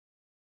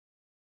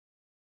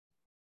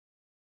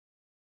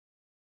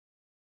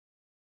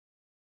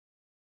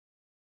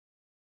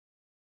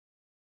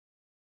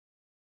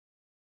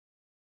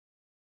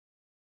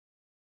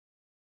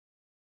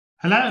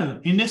Hello,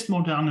 in this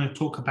module, I'm going to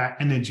talk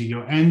about energy,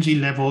 your energy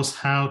levels,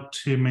 how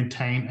to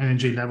maintain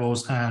energy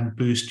levels and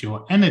boost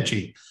your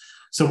energy.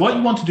 So what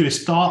you want to do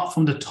is start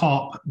from the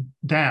top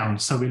down.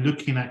 So we're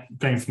looking at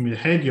going from your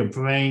head, your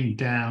brain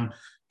down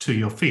to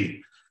your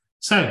feet.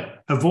 So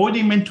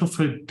avoiding mental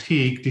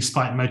fatigue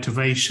despite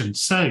motivation.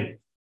 So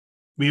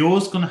we're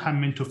always going to have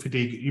mental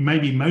fatigue. You may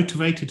be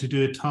motivated to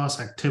do a task,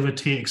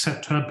 activity,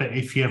 etc. But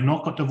if you have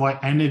not got the right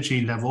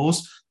energy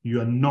levels, you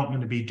are not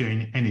going to be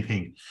doing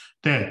anything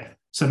there.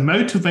 So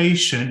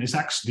motivation is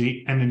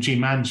actually energy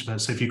management.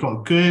 So if you've got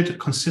a good,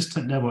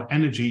 consistent level of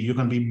energy, you're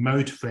going to be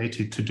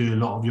motivated to do a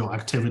lot of your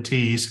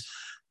activities,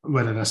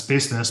 whether that's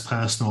business,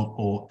 personal,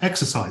 or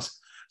exercise.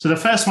 So the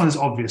first one is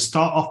obvious.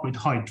 Start off with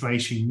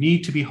hydration. You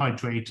need to be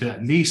hydrated,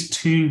 at least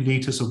 2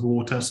 liters of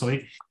water,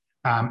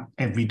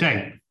 every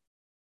day.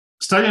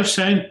 Studies have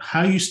shown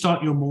how you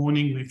start your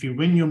morning. If you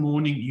win your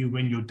morning, you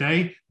win your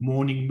day.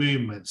 Morning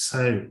movement.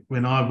 So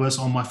when I was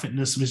on my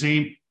fitness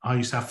regime, I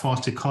used to have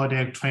fasted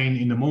cardiac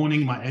training in the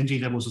morning. My energy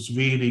levels was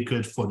really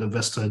good for the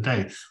rest of the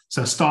day.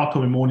 So start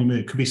with morning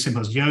movement. It could be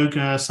simple as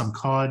yoga, some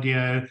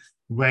cardio,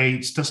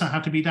 weights. Doesn't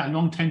have to be that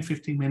long. 10,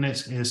 15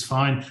 minutes is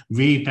fine.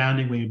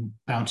 Rebounding when you're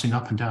bouncing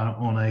up and down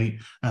on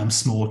a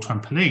small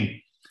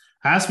trampoline.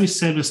 As we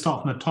said, we'll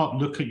start from the top.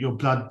 Look at your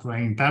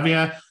blood-brain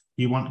barrier.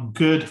 You want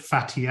good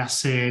fatty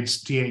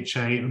acids,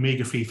 DHA,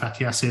 omega-3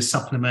 fatty acids,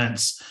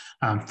 supplements,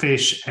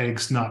 fish,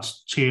 eggs,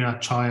 nuts,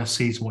 chia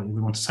seeds, whatever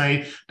you want to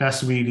say.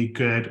 That's really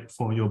good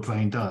for your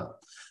brain diet.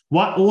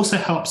 What also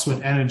helps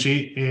with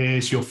energy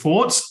is your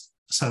thoughts.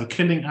 So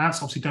killing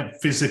ants, obviously don't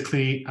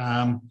physically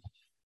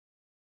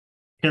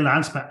kill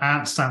ants, but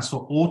ant stands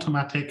for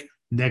automatic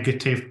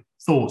negative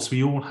thoughts.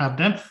 We all have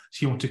them.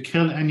 So you want to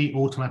kill any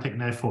automatic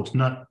negative thoughts,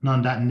 none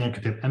of that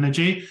negative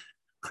energy.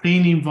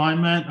 Clean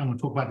environment, I'm going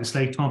to talk about this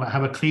later on, but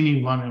have a clean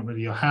environment with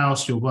your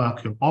house, your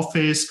work, your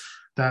office.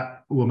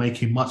 That will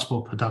make you much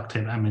more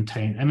productive and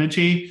maintain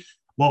energy.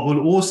 What will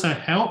also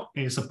help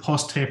is a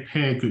positive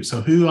peer group.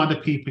 So who are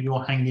the people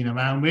you're hanging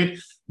around with?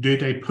 Do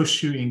they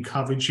push you,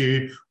 encourage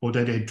you, or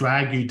do they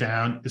drag you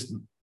down?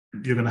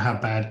 You're going to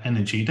have bad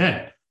energy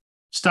there.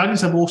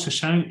 Studies have also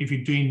shown if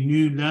you're doing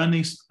new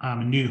learnings,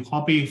 a new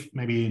hobby,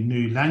 maybe a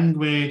new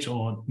language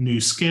or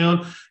new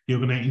skill, you're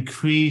going to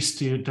increase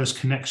those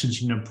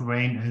connections in your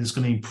brain and it's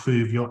going to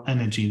improve your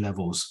energy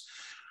levels.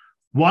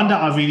 One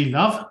that I really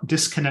love,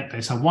 disconnect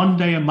day. So one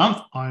day a month,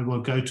 I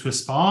will go to a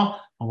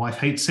spa. My wife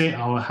hates it.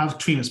 I will have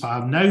treatments, but I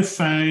have no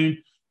phone,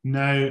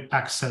 no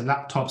access,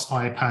 laptops,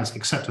 iPads,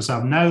 etc. So I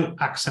have no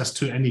access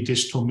to any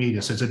digital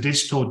media. So it's a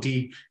digital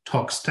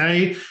detox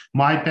day.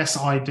 My best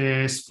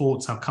ideas,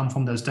 thoughts have come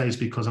from those days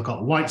because I've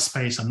got white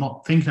space. I'm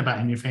not thinking about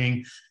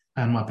anything.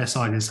 And my best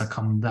ideas have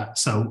come from that.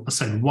 So I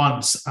say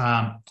once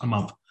a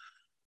month.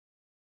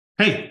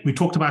 Hey, we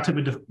talked about it.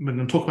 We're going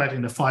to talk about it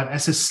in the 5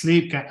 S's.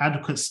 Sleep, get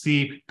adequate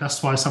sleep.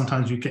 That's why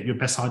sometimes you get your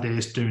best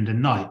ideas during the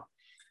night.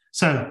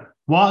 So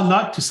what I'd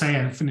like to say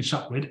and finish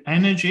up with,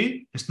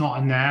 energy, it's not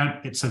a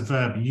noun, it's a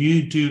verb.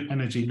 You do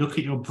energy. Look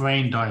at your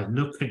brain diet.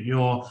 Look at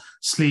your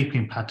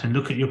sleeping pattern.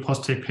 Look at your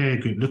positive peer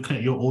group. Look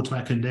at your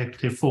automatic and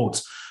negative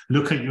thoughts.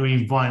 Look at your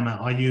environment.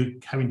 Are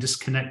you having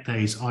disconnect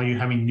days? Are you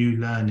having new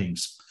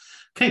learnings?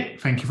 Okay,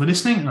 thank you for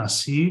listening, and I'll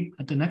see you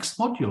at the next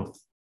module.